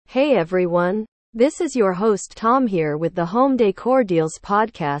Hey everyone. This is your host Tom here with the Home Decor Deals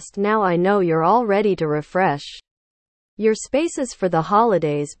podcast. Now I know you're all ready to refresh your spaces for the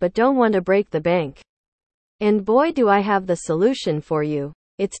holidays but don't want to break the bank. And boy do I have the solution for you.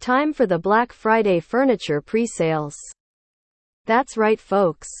 It's time for the Black Friday furniture pre-sales. That's right,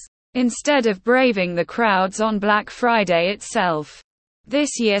 folks. Instead of braving the crowds on Black Friday itself,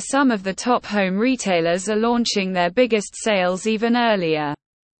 this year some of the top home retailers are launching their biggest sales even earlier.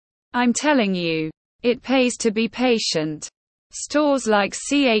 I'm telling you, it pays to be patient. Stores like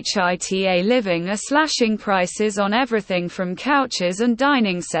CHITA Living are slashing prices on everything from couches and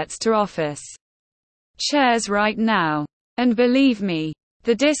dining sets to office chairs right now. And believe me,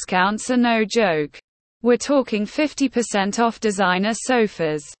 the discounts are no joke. We're talking 50% off designer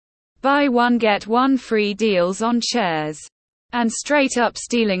sofas, buy one get one free deals on chairs, and straight up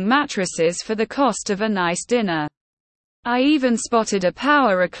stealing mattresses for the cost of a nice dinner. I even spotted a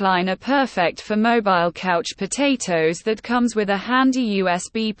power recliner perfect for mobile couch potatoes that comes with a handy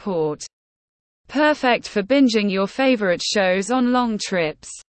USB port. Perfect for binging your favorite shows on long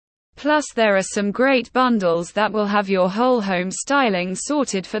trips. Plus there are some great bundles that will have your whole home styling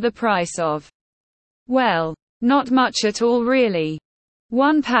sorted for the price of, well, not much at all really.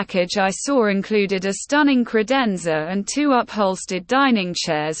 One package I saw included a stunning credenza and 2 upholstered dining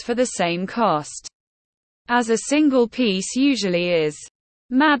chairs for the same cost as a single piece usually is.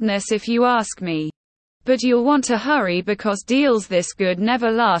 Madness if you ask me. But you'll want to hurry because deals this good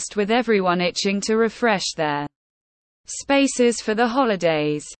never last, with everyone itching to refresh their spaces for the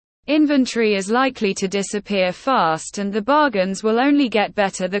holidays. Inventory is likely to disappear fast and the bargains will only get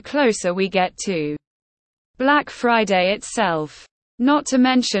better the closer we get to Black Friday itself. Not to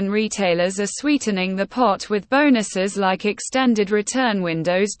mention retailers are sweetening the pot with bonuses like extended return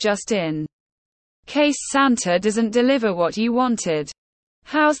windows just in case Santa doesn't deliver what you wanted.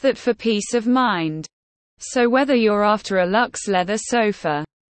 How's that for peace of mind? So whether you're after a luxe leather sofa,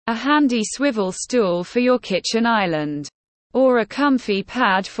 a handy swivel stool for your kitchen island, or a comfy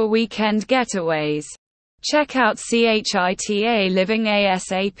pad for weekend getaways, check out CHITA Living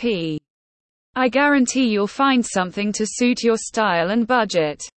ASAP. I guarantee you'll find something to suit your style and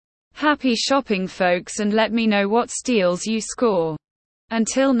budget. Happy shopping, folks, and let me know what steals you score.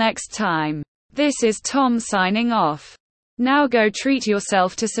 Until next time. This is Tom signing off. Now go treat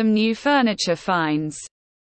yourself to some new furniture finds.